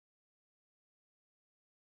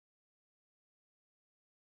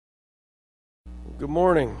Good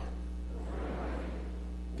morning.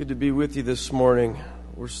 Good to be with you this morning.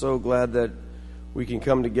 We're so glad that we can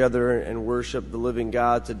come together and worship the living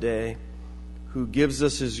God today, who gives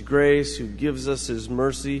us His grace, who gives us His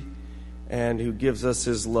mercy, and who gives us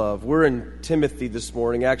His love. We're in Timothy this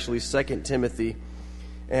morning, actually 2 Timothy,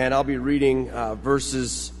 and I'll be reading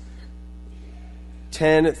verses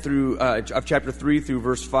 10 through of chapter 3 through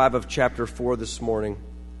verse 5 of chapter 4 this morning.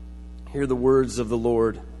 Hear the words of the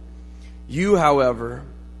Lord. You, however,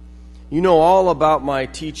 you know all about my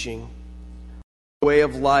teaching, my way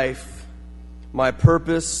of life, my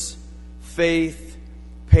purpose, faith,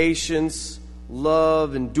 patience,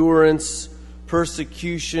 love, endurance,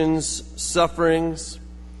 persecutions, sufferings,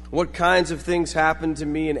 what kinds of things happened to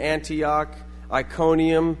me in Antioch,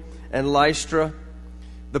 Iconium, and Lystra,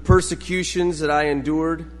 the persecutions that I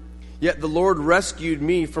endured, yet the Lord rescued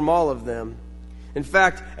me from all of them. In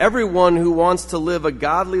fact, everyone who wants to live a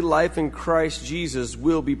godly life in Christ Jesus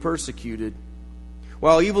will be persecuted,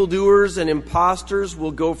 while evildoers and impostors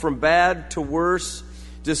will go from bad to worse,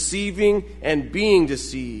 deceiving and being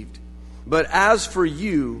deceived. But as for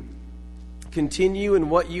you, continue in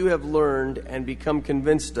what you have learned and become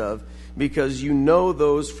convinced of, because you know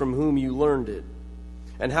those from whom you learned it,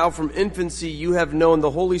 and how from infancy you have known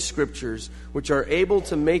the Holy Scriptures, which are able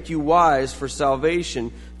to make you wise for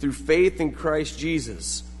salvation through faith in Christ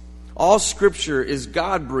Jesus. All Scripture is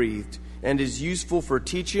God-breathed and is useful for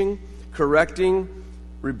teaching, correcting,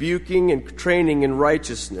 rebuking, and training in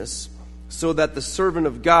righteousness, so that the servant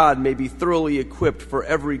of God may be thoroughly equipped for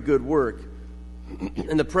every good work.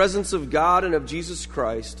 In the presence of God and of Jesus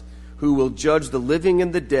Christ, who will judge the living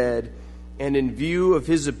and the dead, and in view of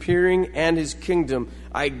His appearing and His kingdom,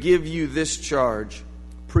 I give you this charge: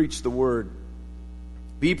 preach the word.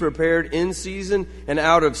 Be prepared in season and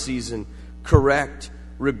out of season. Correct,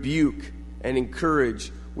 rebuke, and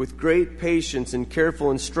encourage with great patience and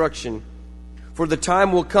careful instruction. For the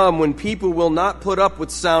time will come when people will not put up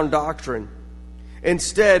with sound doctrine.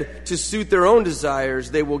 Instead, to suit their own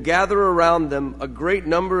desires, they will gather around them a great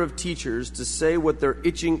number of teachers to say what their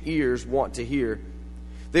itching ears want to hear.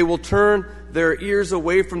 They will turn their ears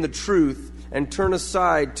away from the truth and turn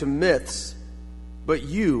aside to myths. But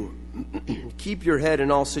you, keep your head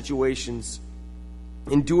in all situations.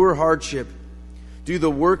 Endure hardship. Do the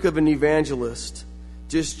work of an evangelist.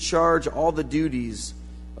 Discharge all the duties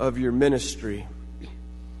of your ministry.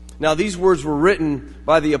 Now, these words were written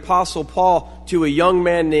by the Apostle Paul to a young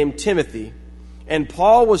man named Timothy. And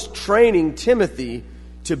Paul was training Timothy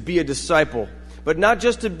to be a disciple. But not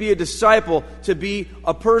just to be a disciple, to be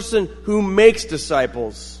a person who makes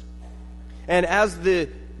disciples. And as the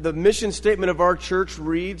mission statement of our church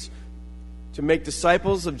reads, to make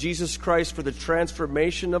disciples of Jesus Christ for the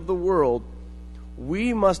transformation of the world,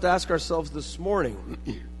 we must ask ourselves this morning,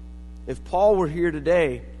 if Paul were here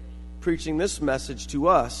today preaching this message to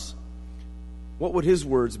us, what would his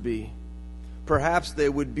words be? Perhaps they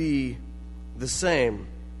would be the same.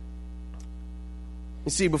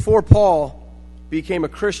 You see, before Paul became a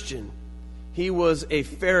Christian, he was a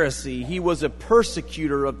Pharisee. He was a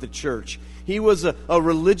persecutor of the church. He was a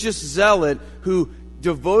religious zealot who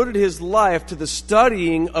devoted his life to the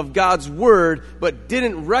studying of God's Word, but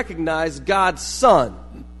didn't recognize God's Son.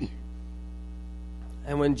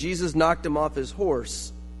 And when Jesus knocked him off his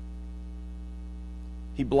horse,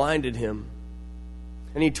 He blinded him.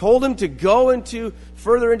 And He told him to go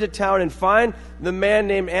further into town and find the man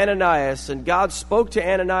named Ananias. And God spoke to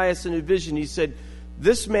Ananias in a vision. He said,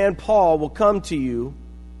 this man Paul will come to you,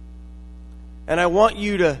 and I want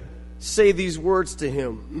you to say these words to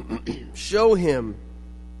him. Show him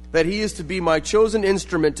that he is to be my chosen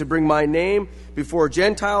instrument to bring my name before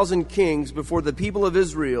Gentiles and kings, before the people of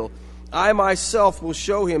Israel. I myself will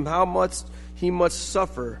show him how much he must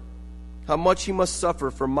suffer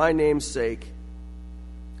for my name's sake.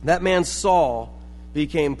 That man Saul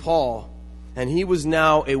became Paul, and he was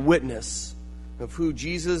now a witness of who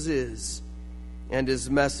Jesus is and His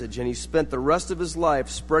message. And he spent the rest of his life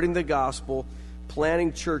spreading the gospel,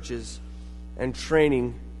 planting churches, and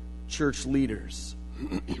training church leaders.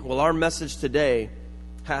 Well, our message today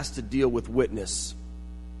has to deal with witness.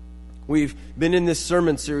 We've been in this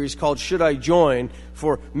sermon series called Should I Join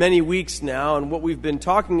for many weeks now, and what we've been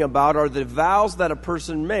talking about are the vows that a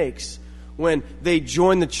person makes when they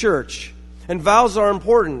join the church. And vows are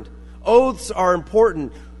important. Oaths are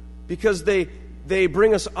important because they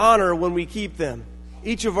bring us honor when we keep them.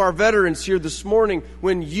 Each of our veterans here this morning,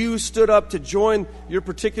 when you stood up to join your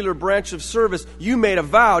particular branch of service, you made a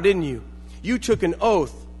vow, didn't you? You took an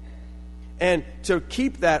oath. And to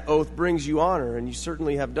keep that oath brings you honor, and you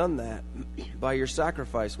certainly have done that by your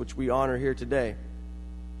sacrifice, which we honor here today.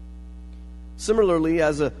 Similarly,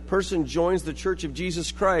 as a person joins the Church of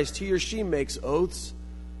Jesus Christ, he or she makes oaths,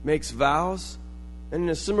 makes vows, and in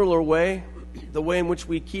a similar way, the way in which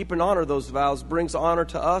we keep and honor those vows brings honor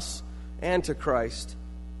to us and to Christ.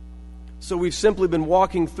 So we've simply been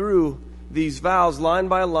walking through these vows line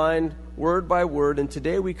by line, word by word, and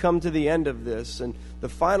today we come to the end of this. And the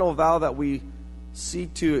final vow that we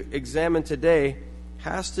seek to examine today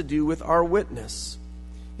has to do with our witness.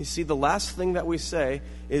 You see, the last thing that we say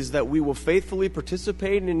is that we will faithfully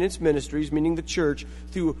participate in its ministries, meaning the church,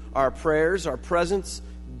 through our prayers, our presence,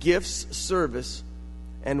 gifts, service,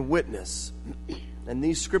 and witness. And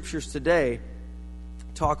these scriptures today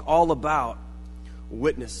talk all about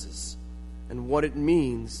witnesses and what it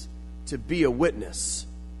means to be a witness.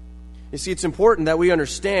 You see, it's important that we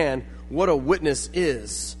understand what a witness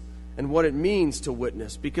is and what it means to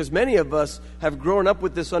witness, because many of us have grown up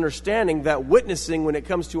with this understanding that witnessing, when it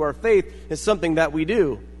comes to our faith, is something that we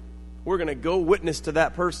do. We're going to go witness to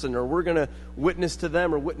that person, or we're going to witness to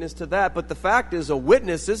them or witness to that. But the fact is, a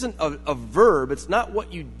witness isn't a verb. It's not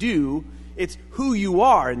what you do. It's who you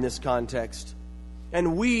are in this context.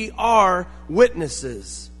 And we are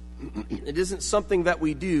witnesses. It isn't something that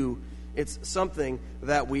we do. It's something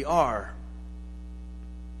that we are.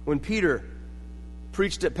 When Peter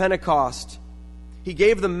preached at Pentecost, he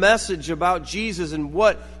gave the message about Jesus and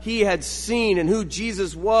what he had seen and who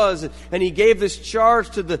Jesus was, and he gave this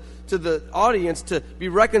charge to the audience to be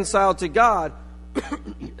reconciled to God.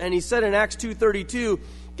 And he said in Acts 2:32,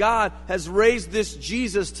 God has raised this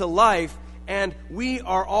Jesus to life, and we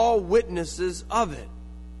are all witnesses of it.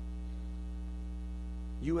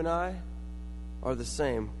 You and I are the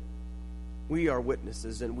same. We are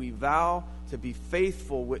witnesses, and we vow to be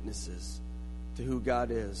faithful witnesses to who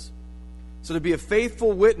God is. So to be a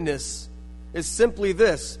faithful witness is simply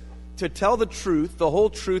this: to tell the truth, the whole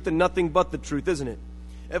truth, and nothing but the truth, isn't it?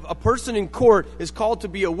 If a person in court is called to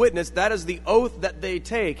be a witness, that is the oath that they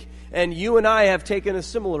take. And you and I have taken a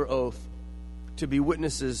similar oath to be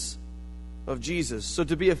witnesses of Jesus. So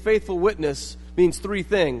to be a faithful witness means three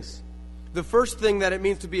things. The first thing that it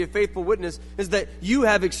means to be a faithful witness is that you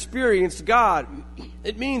have experienced God.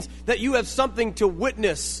 It means that you have something to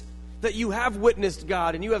witness, that you have witnessed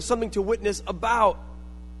God, and you have something to witness about.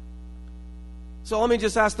 So let me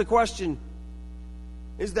just ask the question,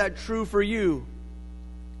 is that true for you?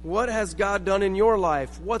 What has God done in your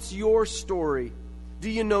life? What's your story? Do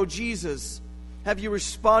you know Jesus? Have you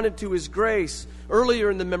responded to His grace? Earlier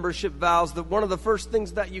in the membership vows, that one of the first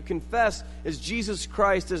things that you confess is Jesus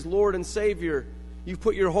Christ as Lord and Savior. You've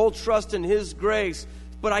put your whole trust in His grace.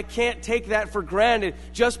 But I can't take that for granted.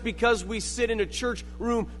 Just because we sit in a church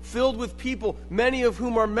room filled with people, many of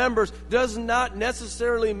whom are members, does not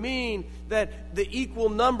necessarily mean that the equal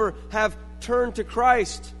number have turned to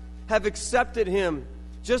Christ, have accepted Him.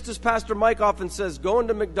 Just as Pastor Mike often says, going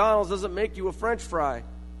to McDonald's doesn't make you a French fry.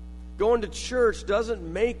 Going to church doesn't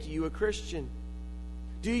make you a Christian.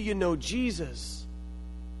 Do you know Jesus?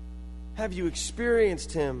 Have you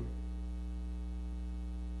experienced Him?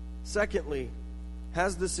 Secondly,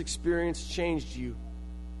 has this experience changed you?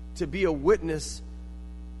 To be a witness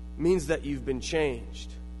means that you've been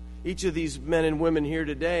changed. Each of these men and women here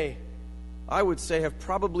today, I would say, have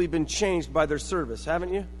probably been changed by their service,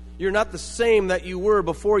 haven't you? You're not the same that you were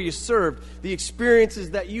before you served. The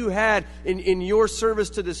experiences that you had in your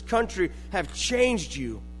service to this country have changed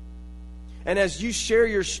you. And as you share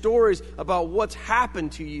your stories about what's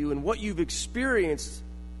happened to you and what you've experienced,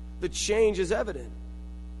 the change is evident.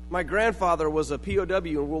 My grandfather was a POW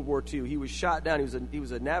in World War II. He was shot down. He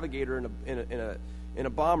was a navigator in a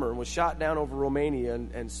bomber and was shot down over Romania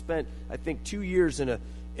and spent, I think, 2 years in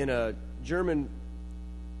a German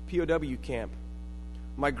POW camp.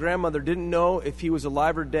 My grandmother didn't know if he was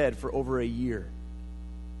alive or dead for over a year.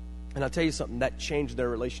 And I'll tell you something, that changed their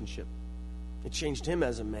relationship. It changed him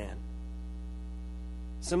as a man.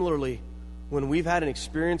 Similarly, when we've had an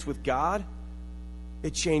experience with God,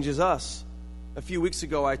 it changes us. A few weeks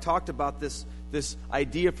ago, I talked about this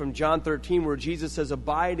idea from John 13 where Jesus says,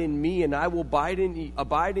 "Abide in me, and I will abide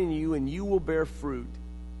in you, and you will bear fruit."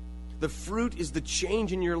 The fruit is the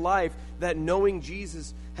change in your life that knowing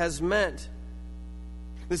Jesus has meant.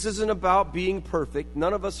 This isn't about being perfect.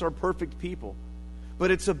 None of us are perfect people.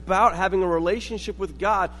 But it's about having a relationship with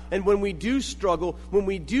God. And when we do struggle, when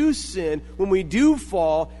we do sin, when we do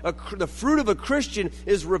fall, the fruit of a Christian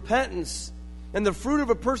is repentance. And the fruit of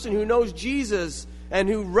a person who knows Jesus and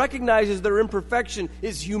who recognizes their imperfection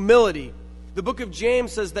is humility. The book of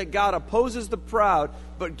James says that God opposes the proud,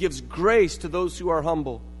 but gives grace to those who are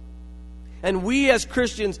humble. And we as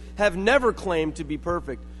Christians have never claimed to be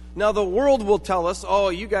perfect. Now the world will tell us, oh,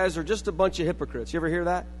 you guys are just a bunch of hypocrites. You ever hear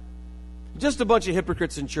that? Just a bunch of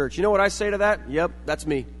hypocrites in church. You know what I say to that? Yep, that's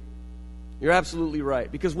me. You're absolutely right.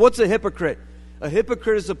 Because what's a hypocrite? A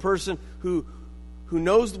hypocrite is a person who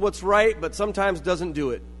knows what's right, but sometimes doesn't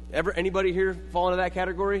do it. Anybody here fall into that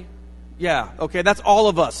category? Yeah, okay, that's all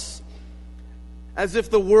of us. As if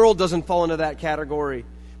the world doesn't fall into that category.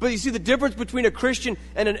 But you see, the difference between a Christian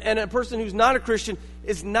and a person who's not a Christian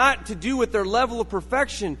is not to do with their level of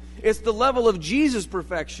perfection. It's the level of Jesus'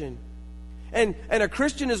 perfection. And a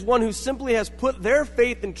Christian is one who simply has put their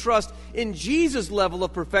faith and trust in Jesus' level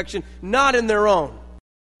of perfection, not in their own.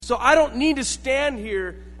 So I don't need to stand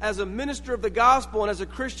here as a minister of the gospel and as a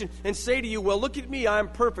Christian and say to you, well, look at me, I'm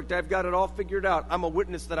perfect. I've got it all figured out. I'm a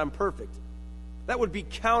witness that I'm perfect. That would be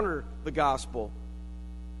counter the gospel.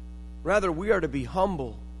 Rather, we are to be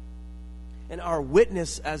humble. And our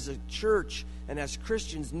witness as a church and as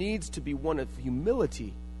Christians needs to be one of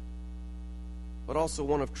humility, but also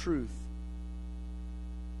one of truth.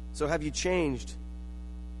 So have you changed?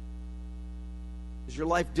 Is your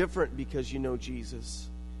life different because you know Jesus?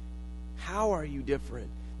 How are you different?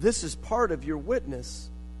 This is part of your witness.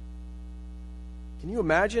 Can you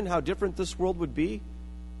imagine how different this world would be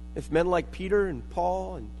if men like Peter and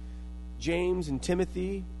Paul and James and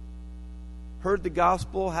Timothy heard the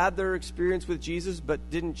gospel, had their experience with Jesus,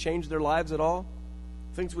 but didn't change their lives at all?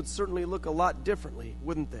 Things would certainly look a lot differently,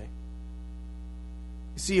 wouldn't they?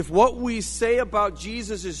 You see, if what we say about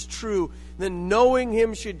Jesus is true, then knowing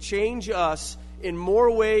Him should change us in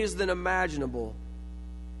more ways than imaginable.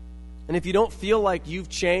 And if you don't feel like you've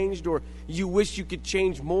changed, or you wish you could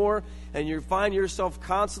change more, and you find yourself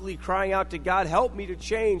constantly crying out to God, help me to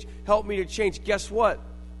change, guess what?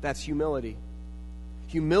 That's humility.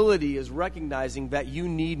 Humility is recognizing that you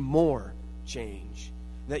need more change,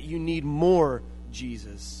 that you need more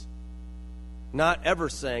Jesus. Not ever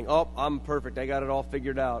saying, oh, I'm perfect, I got it all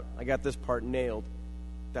figured out, I got this part nailed.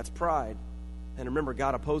 That's pride. And remember,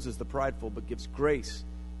 God opposes the prideful, but gives grace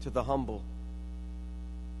to the humble.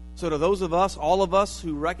 So to those of us, all of us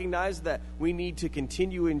who recognize that we need to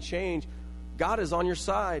continue in change, God is on your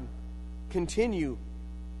side. Continue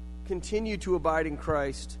to abide in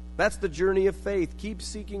Christ. That's the journey of faith. Keep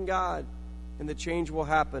seeking God, and the change will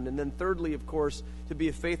happen. And then thirdly, of course, to be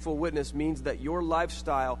a faithful witness means that your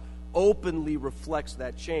lifestyle openly reflects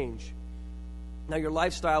that change. Now, your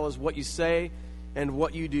lifestyle is what you say and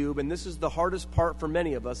what you do, and this is the hardest part for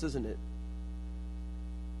many of us, isn't it?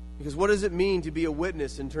 Because what does it mean to be a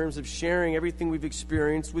witness in terms of sharing everything we've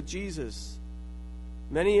experienced with Jesus?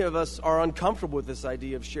 Many of us are uncomfortable with this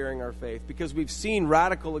idea of sharing our faith because we've seen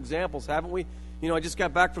radical examples, haven't we? You know, I just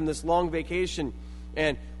got back from this long vacation,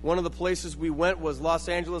 and one of the places we went was Los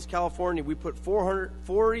Angeles, California. We put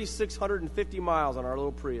 4,650 miles on our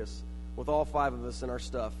little Prius with all 5 of us and our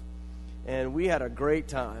stuff. And we had a great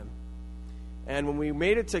time. And when we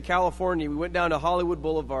made it to California, we went down to Hollywood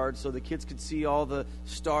Boulevard so the kids could see all the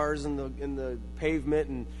stars in the pavement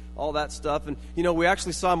and all that stuff. And, you know, we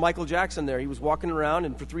actually saw Michael Jackson there. He was walking around,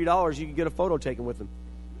 and for $3, you could get a photo taken with him.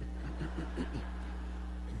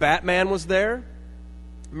 Batman was there.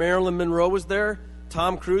 Marilyn Monroe was there.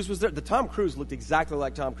 Tom Cruise was there. The Tom Cruise looked exactly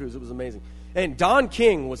like Tom Cruise. It was amazing. And Don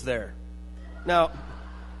King was there. Now,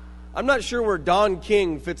 I'm not sure where Don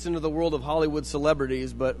King fits into the world of Hollywood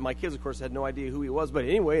celebrities, but my kids, of course, had no idea who he was. But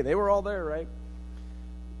anyway, they were all there, right?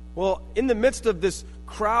 Well, in the midst of this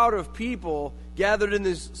crowd of people gathered in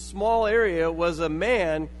this small area was a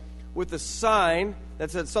man with a sign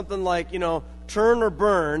that said something like, you know, turn or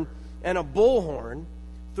burn, and a bullhorn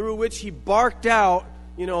through which he barked out,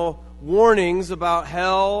 you know, warnings about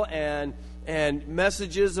hell and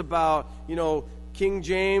messages about, you know, King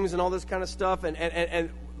James and all this kind of stuff, and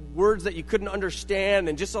words that you couldn't understand,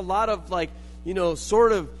 and just a lot of, like, you know,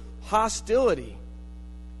 sort of hostility.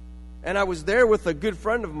 And I was there with a good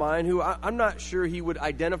friend of mine who I'm not sure he would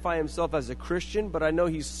identify himself as a Christian, but I know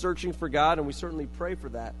he's searching for God, and we certainly pray for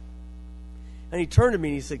that. And he turned to me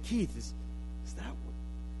and he said, Keith, is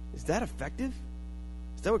that effective?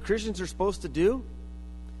 Is that what Christians are supposed to do?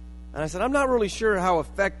 And I said, I'm not really sure how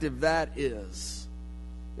effective that is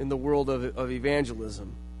in the world of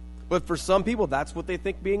evangelism. But for some people, that's what they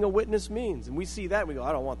think being a witness means. And we see that, and we go,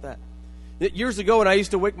 I don't want that. Years ago, when I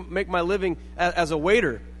used to make my living as a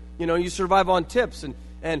waiter, you know, you survive on tips.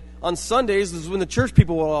 And on Sundays is when the church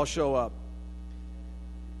people will all show up.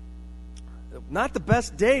 Not the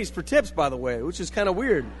best days for tips, by the way, which is kind of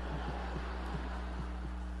weird.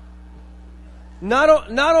 Not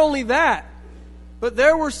only that, but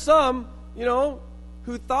there were some, you know,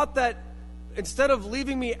 who thought that instead of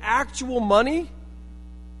leaving me actual money,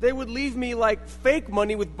 they would leave me like fake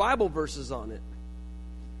money with Bible verses on it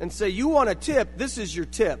and say, you want a tip, this is your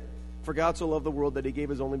tip. For God so loved the world that he gave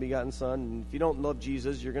his only begotten Son. And if you don't love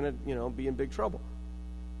Jesus, you're going to, be in big trouble.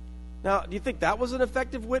 Now, do you think that was an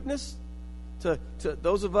effective witness to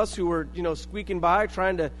those of us who were, squeaking by,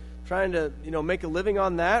 trying to make a living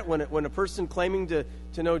on that when a person claiming to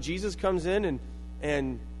know Jesus comes in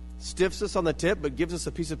and stiffs us on the tip but gives us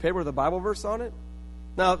a piece of paper with a Bible verse on it?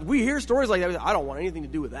 Now, we hear stories like that. I don't want anything to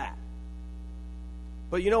do with that.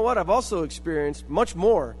 But you know what? I've also experienced much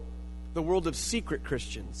more the world of secret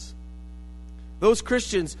Christians. Those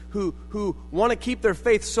Christians who want to keep their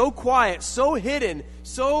faith so quiet, so hidden,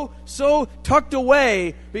 so tucked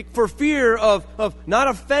away for fear of not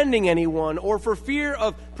offending anyone, or for fear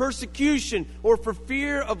of persecution, or for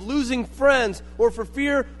fear of losing friends, or for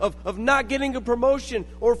fear of not getting a promotion,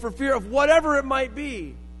 or for fear of whatever it might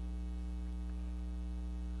be.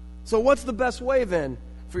 So what's the best way then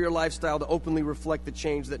for your lifestyle to openly reflect the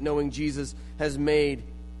change that knowing Jesus has made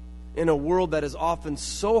in a world that is often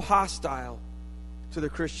so hostile to the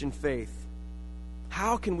Christian faith?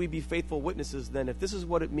 How can we be faithful witnesses then if this is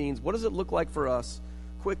what it means? What does it look like for us?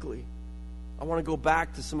 Quickly, I want to go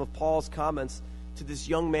back to some of Paul's comments to this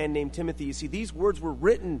young man named Timothy. You see, these words were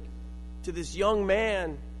written to this young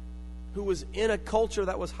man who was in a culture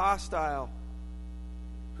that was hostile,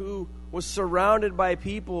 who was surrounded by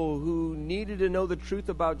people who needed to know the truth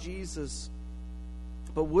about Jesus,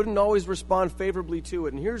 but wouldn't always respond favorably to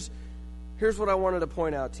it. And here's what I wanted to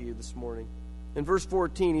point out to you this morning. In verse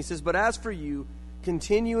 14, he says, "But as for you,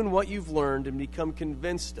 continue in what you've learned and become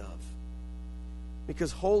convinced of,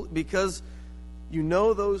 because you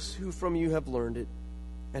know those who from you have learned it,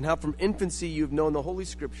 and how from infancy you have known the Holy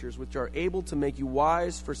Scriptures, which are able to make you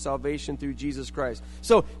wise for salvation through Jesus Christ."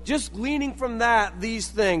 So, just gleaning from that, these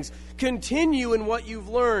things, continue in what you've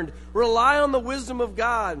learned. Rely on the wisdom of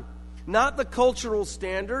God, not the cultural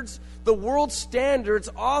standards. The world's standards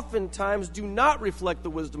oftentimes do not reflect the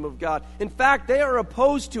wisdom of God. In fact, they are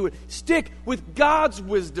opposed to it. Stick with God's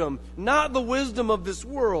wisdom, not the wisdom of this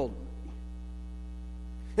world.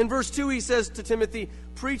 In verse 2, he says to Timothy,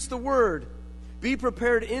 "Preach the word. Be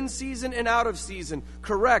prepared in season and out of season.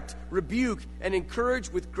 Correct, rebuke, and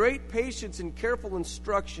encourage with great patience and careful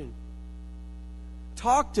instruction."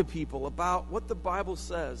 Talk to people about what the Bible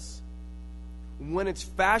says, when it's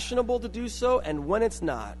fashionable to do so and when it's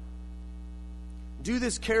not. Do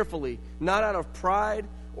this carefully, not out of pride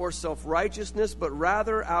or self-righteousness, but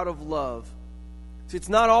rather out of love. See, it's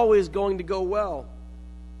not always going to go well,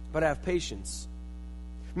 but have patience.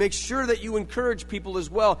 Make sure that you encourage people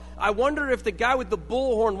as well. I wonder if the guy with the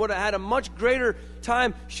bullhorn would have had a much greater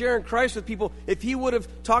time sharing Christ with people if he would have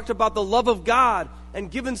talked about the love of God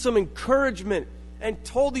and given some encouragement and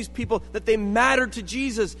told these people that they mattered to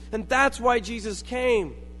Jesus, and that's why Jesus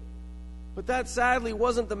came. But that sadly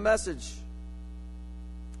wasn't the message.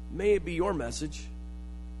 May it be your message.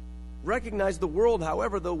 Recognize the world,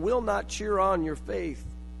 however, though, will not cheer on your faith.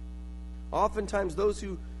 Oftentimes those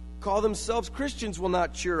who call themselves Christians will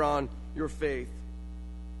not cheer on your faith.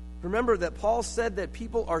 Remember that Paul said that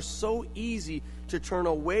people are so easy to turn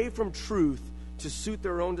away from truth to suit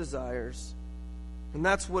their own desires. And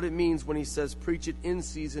that's what it means when he says, preach it in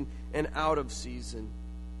season and out of season.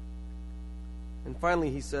 And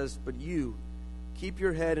finally he says, "But you, keep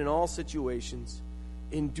your head in all situations,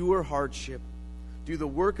 endure hardship, do the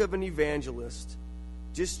work of an evangelist,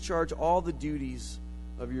 discharge all the duties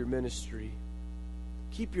of your ministry."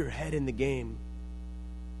 Keep your head in the game.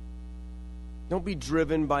 Don't be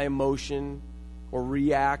driven by emotion or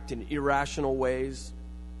react in irrational ways.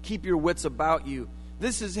 Keep your wits about you.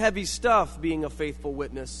 This is heavy stuff, being a faithful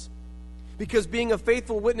witness. Because being a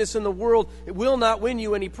faithful witness in the world, it will not win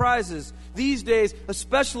you any prizes. These days,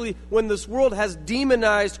 especially when this world has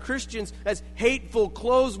demonized Christians as hateful,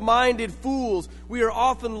 closed-minded fools, we are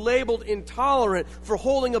often labeled intolerant for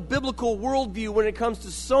holding a biblical worldview when it comes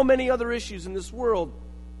to so many other issues in this world.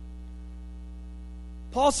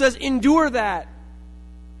 Paul says, endure that.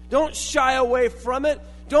 Don't shy away from it.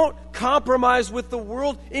 Don't compromise with the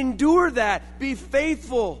world. Endure that. Be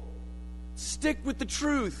faithful. Stick with the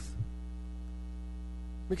truth.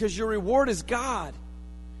 Because your reward is God,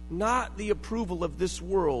 not the approval of this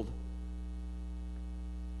world.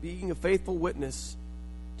 Being a faithful witness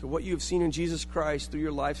to what you have seen in Jesus Christ through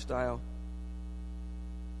your lifestyle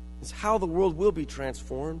is how the world will be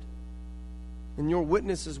transformed. And your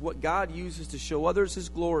witness is what God uses to show others His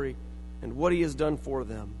glory and what He has done for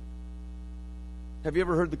them. Have you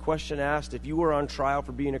ever heard the question asked, if you were on trial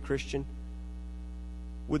for being a Christian,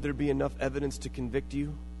 would there be enough evidence to convict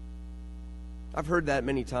you? I've heard that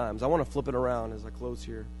many times. I want to flip it around as I close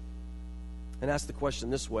here and ask the question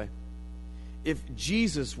this way. If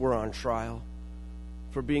Jesus were on trial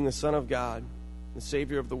for being the Son of God, the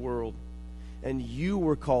Savior of the world, and you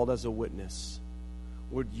were called as a witness,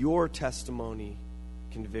 would your testimony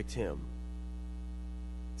convict him?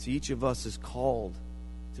 See, each of us is called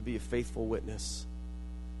to be a faithful witness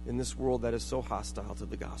in this world that is so hostile to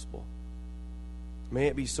the gospel. May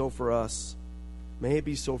it be so for us. May it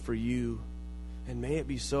be so for you. And may it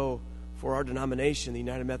be so for our denomination, the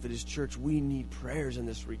United Methodist Church. We need prayers in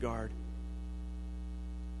this regard.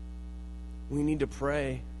 We need to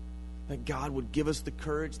pray that God would give us the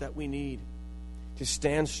courage that we need to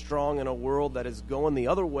stand strong in a world that is going the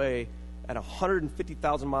other way at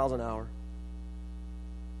 150,000 miles an hour.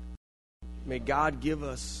 May God give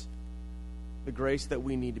us the grace that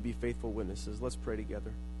we need to be faithful witnesses. Let's pray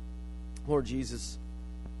together. Lord Jesus,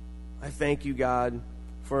 I thank you, God,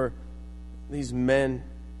 for these men,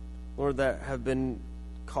 Lord, that have been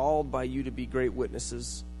called by you to be great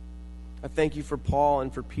witnesses. I thank you for Paul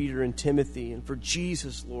and for Peter and Timothy and for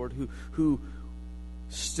Jesus, Lord, who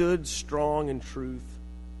stood strong in truth.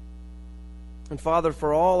 And Father,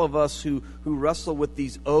 for all of us who wrestle with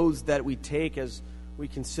these oaths that we take as we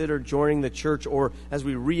consider joining the church, or as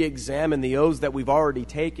we re-examine the oaths that we've already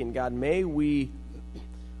taken, God, may we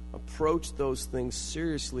approach those things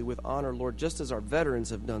seriously with honor, Lord, just as our veterans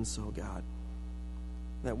have done so, God,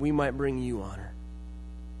 that we might bring you honor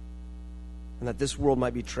and that this world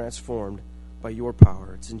might be transformed by your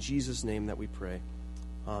power. It's in Jesus' name that we pray.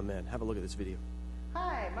 Amen. Have a look at this video.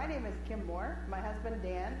 Hi, my name is Kim Moore. My husband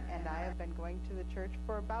Dan and I have been going to the church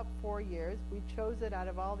for about 4 years. We chose it out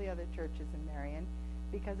of all the other churches in Marion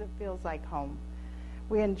because it feels like home.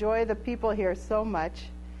 We enjoy the people here so much,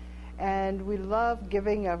 and we love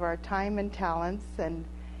giving of our time and talents. And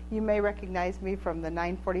you may recognize me from the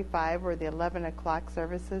 9:45 or the 11 o'clock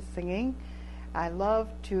services singing. I love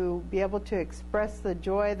to be able to express the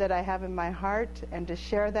joy that I have in my heart and to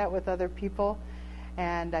share that with other people.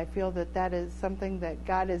 And I feel that that is something that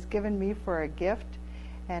God has given me for a gift,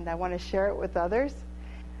 and I want to share it with others.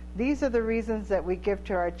 These are the reasons that we give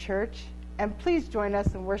to our church. And please join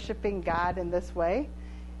us in worshiping God in this way.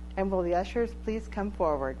 And will the ushers please come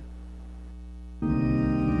forward?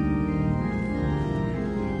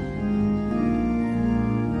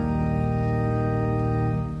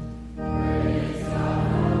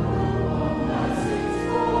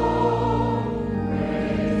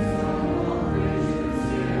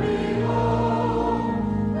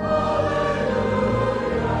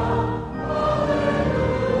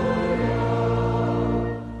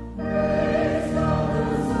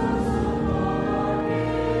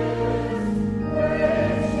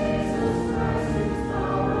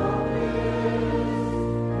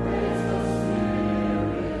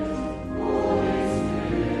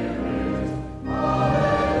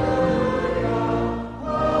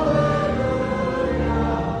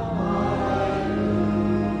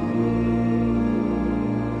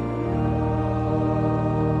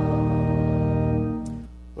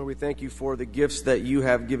 Thank you for the gifts that you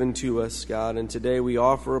have given to us, God, and today we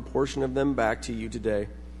offer a portion of them back to you today.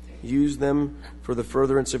 Use them for the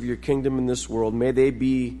furtherance of your kingdom in this world. May they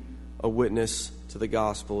be a witness to the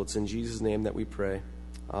gospel. It's in Jesus' name that we pray.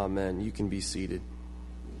 Amen. You can be seated.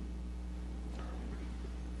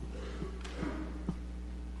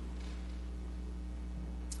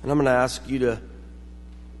 And I'm going to ask you to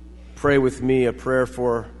pray with me a prayer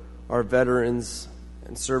for our veterans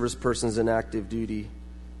and service persons in active duty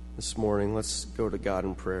this morning. Let's go to God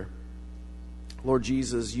in prayer. Lord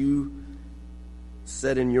Jesus, you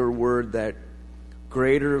said in your word that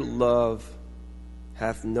greater love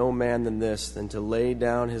hath no man than this, than to lay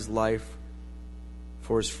down his life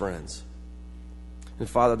for his friends. And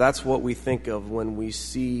Father, that's what we think of when we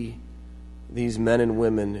see these men and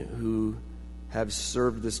women who have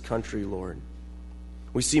served this country, Lord.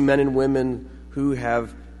 We see men and women who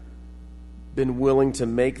have been willing to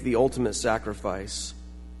make the ultimate sacrifice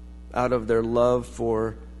out of their love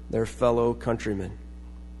for their fellow countrymen.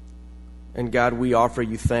 And God, we offer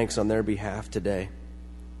you thanks on their behalf today.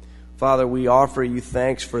 Father, we offer you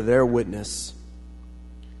thanks for their witness,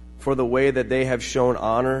 for the way that they have shown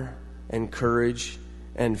honor and courage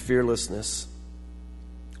and fearlessness.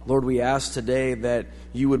 Lord, we ask today that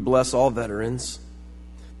you would bless all veterans,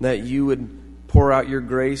 that you would pour out your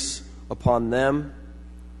grace upon them,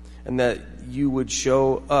 and that you would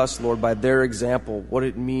show us, Lord, by their example, what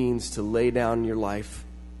it means to lay down your life.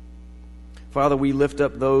 Father, we lift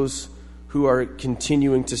up those who are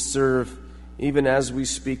continuing to serve, even as we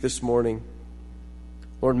speak this morning.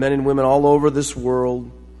 Lord, men and women all over this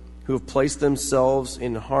world who have placed themselves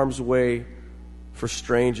in harm's way for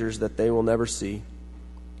strangers that they will never see.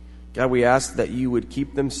 God, we ask that you would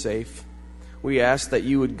keep them safe. We ask that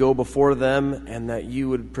you would go before them and that you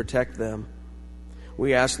would protect them.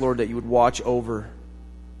 We ask, Lord, that you would watch over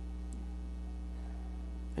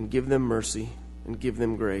and give them mercy and give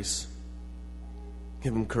them grace.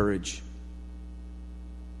 Give them courage.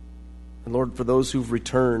 And Lord, for those who've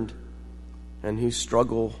returned and who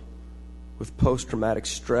struggle with post-traumatic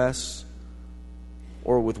stress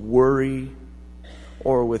or with worry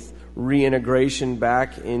or with reintegration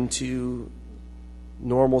back into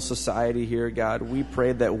normal society here, God, we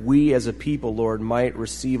pray that we as a people, Lord, might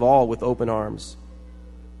receive all with open arms.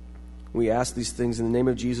 We ask these things in the name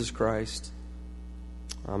of Jesus Christ.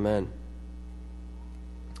 Amen.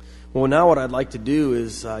 Well, now what I'd like to do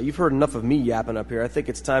is, you've heard enough of me yapping up here. I think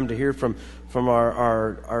it's time to hear from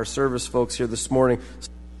our service folks here this morning.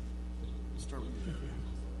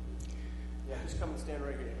 Yeah, just come and stand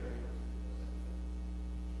right here.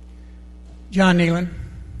 John Nealon,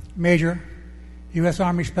 Major, U.S.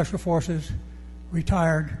 Army Special Forces,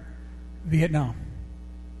 retired, Vietnam.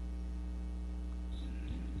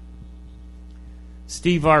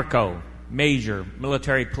 Steve Arco, Major,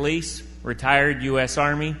 Military Police, retired U.S.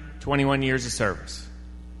 Army, 21 years of service.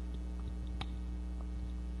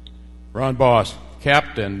 Ron Boss,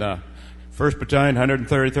 Captain, 1st Battalion,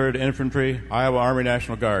 133rd Infantry, Iowa Army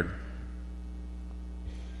National Guard.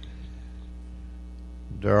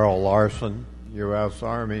 Darrell Larson, U.S.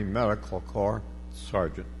 Army Medical Corps,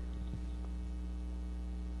 Sergeant.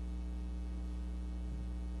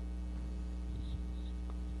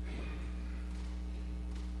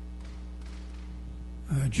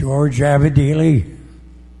 George Avedili,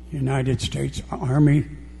 United States Army,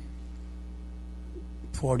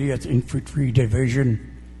 40th Infantry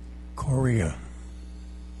Division, Korea.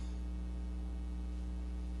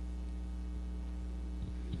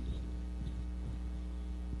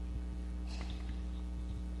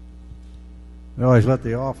 I always let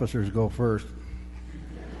the officers go first.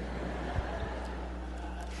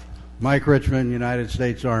 Mike Richmond, United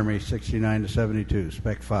States Army, 69 to 72,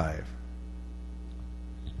 Spec 5.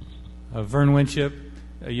 Vern Winship,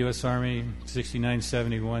 U.S. Army,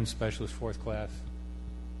 6971, Specialist 4th Class.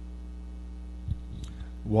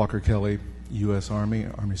 Walker Kelly, U.S. Army,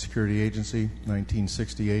 Army Security Agency,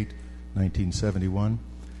 1968, 1971,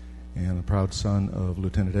 and the proud son of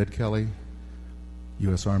Lieutenant Ed Kelly,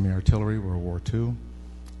 U.S. Army Artillery, World War II,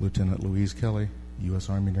 Lieutenant Louise Kelly, U.S.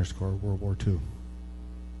 Army Nurse Corps, World War II.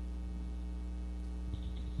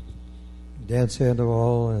 Dan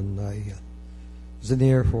Sandoval, and I was in the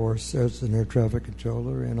Air Force as an air traffic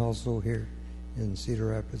controller, and also here in Cedar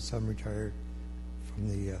Rapids. I'm retired from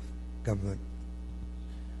the government.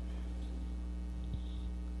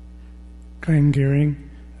 Glenn Gearing,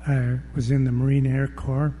 I was in the Marine Air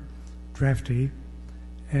Corps, draftee,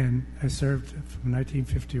 and I served from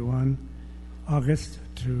 1951, August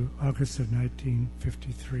to August of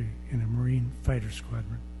 1953 in a Marine fighter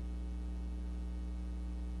squadron.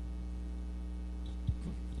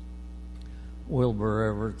 Wilbur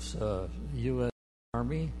Everett, U.S.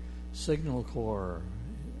 Army, Signal Corps.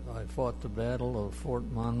 I fought the Battle of Fort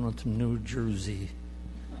Monmouth, New Jersey.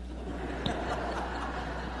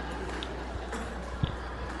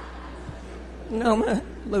 Noma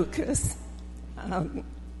Lucas,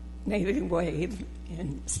 Navy Wave,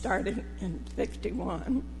 and started in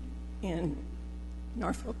 51 in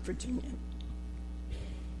Norfolk, Virginia.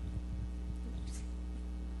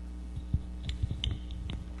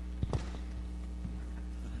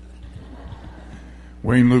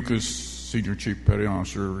 Wayne Lucas, Senior Chief Petty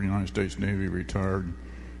Officer, United States Navy, retired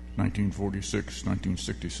 1946,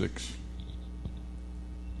 1966.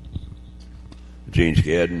 Gene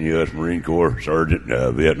Skadden, U.S. Marine Corps, Sergeant,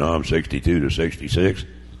 Vietnam, 62 to 66.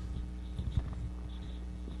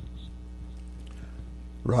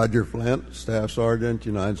 Roger Flint, Staff Sergeant,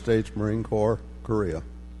 United States Marine Corps, Korea.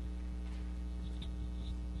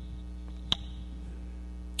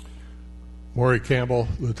 Maury Campbell,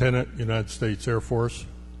 Lieutenant, United States Air Force.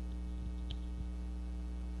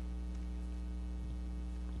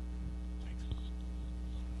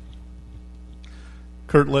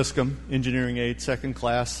 Kurt Liscombe, Engineering Aide, 2nd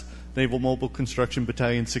Class, Naval Mobile Construction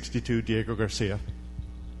Battalion, 62, Diego Garcia.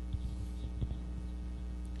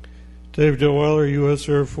 Dave Detweiler, U.S.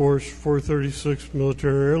 Air Force, 436th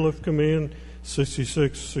Military Airlift Command,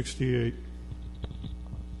 66-68.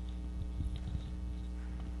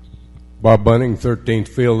 Bob Bunning, 13th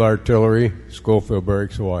Field Artillery, Schofield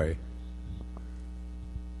Barracks, Hawaii.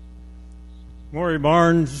 Maury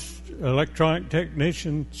Barnes, Electronic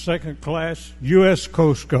Technician, 2nd Class, U.S.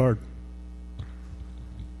 Coast Guard.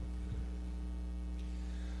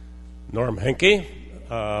 Norm Henke,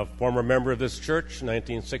 former member of this church,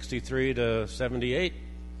 1963 to 78.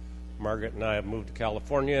 Margaret and I have moved to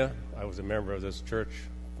California. I was a member of this church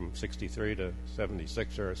from 63 to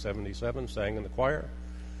 76 or 77, sang in the choir.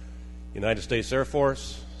 United States Air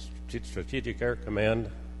Force, Strategic Air Command,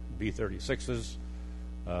 B-36s,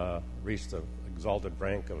 reached the exalted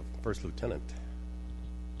rank of first lieutenant.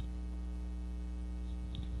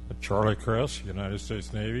 Charlie Kress, United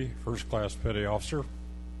States Navy, first class petty officer.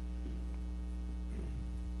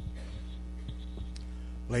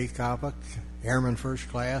 Lee Kopic, Airman First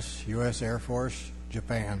Class, U.S. Air Force,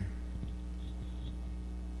 Japan.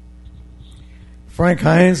 Frank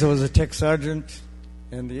Hines was a tech sergeant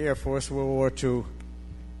in the Air Force, World War II,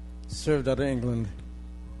 served out of England.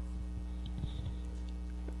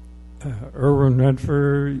 Irwin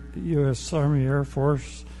Redford, U.S. Army Air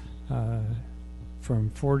Force,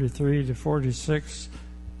 from 43 to 46,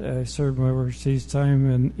 served my overseas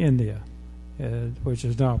time in India, which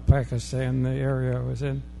is now Pakistan, the area I was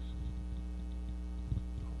in.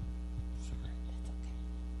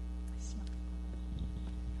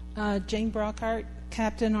 Jane Brockhart,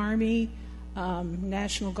 Captain Army,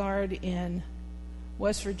 National Guard in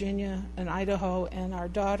West Virginia and Idaho, and our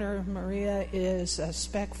daughter Maria is a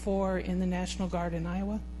Spec 4 in the National Guard in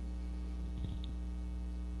Iowa.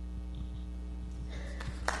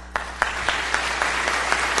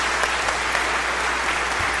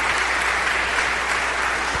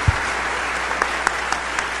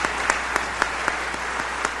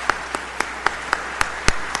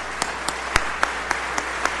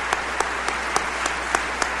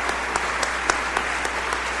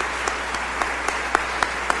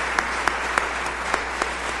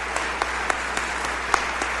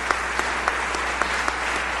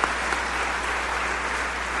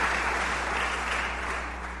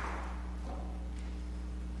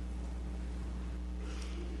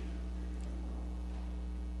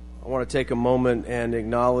 I want to take a moment and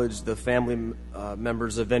acknowledge the family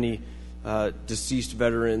members of any deceased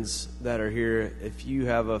veterans that are here. If you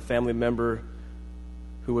have a family member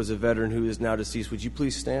who was a veteran who is now deceased, would you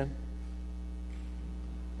please stand?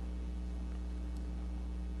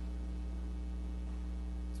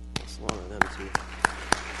 Let's honor them too.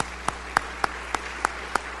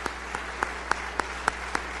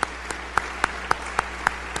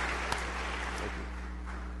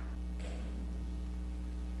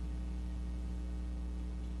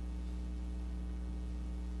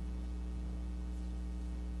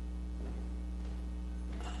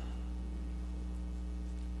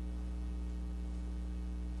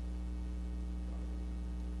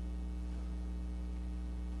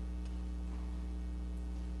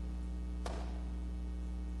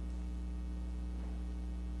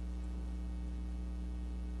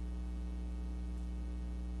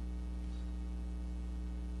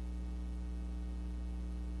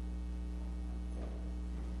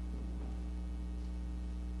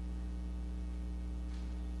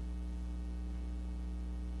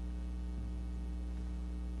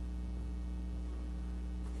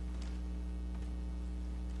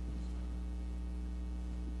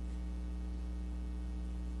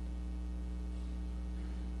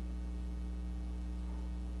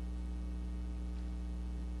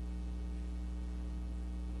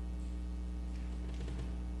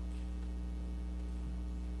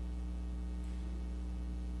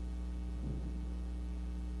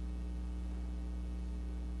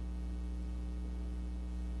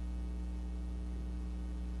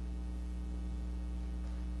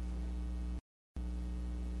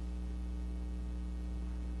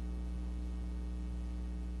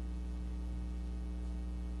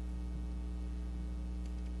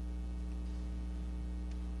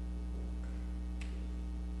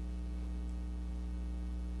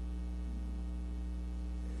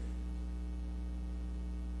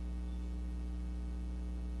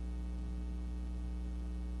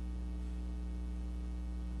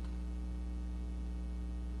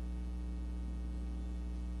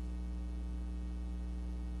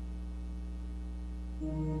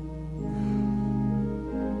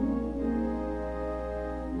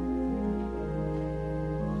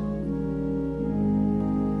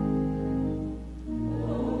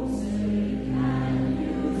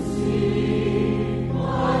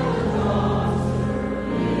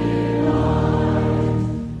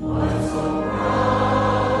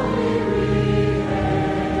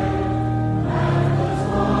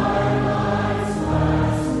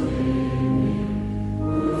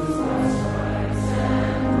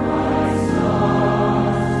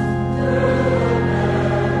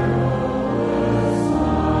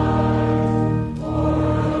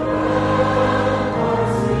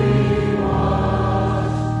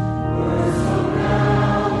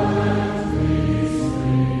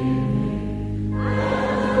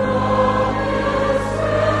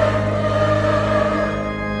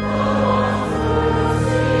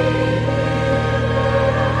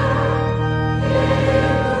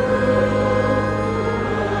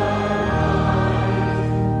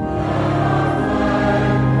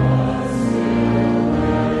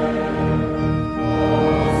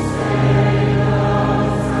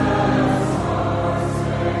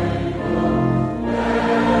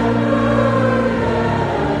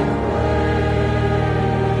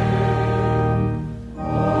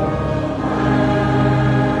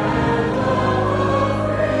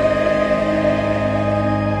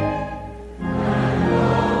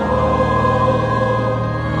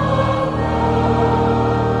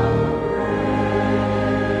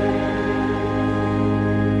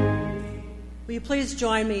 Will you please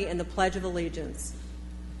join me in the Pledge of Allegiance?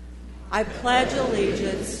 I pledge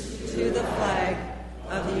allegiance to the flag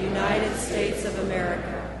of the United States of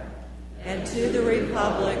America and to the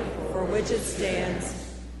republic for which it stands,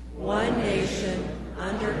 one nation,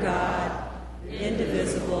 under God,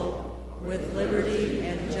 indivisible, with liberty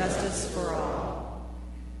and justice for all.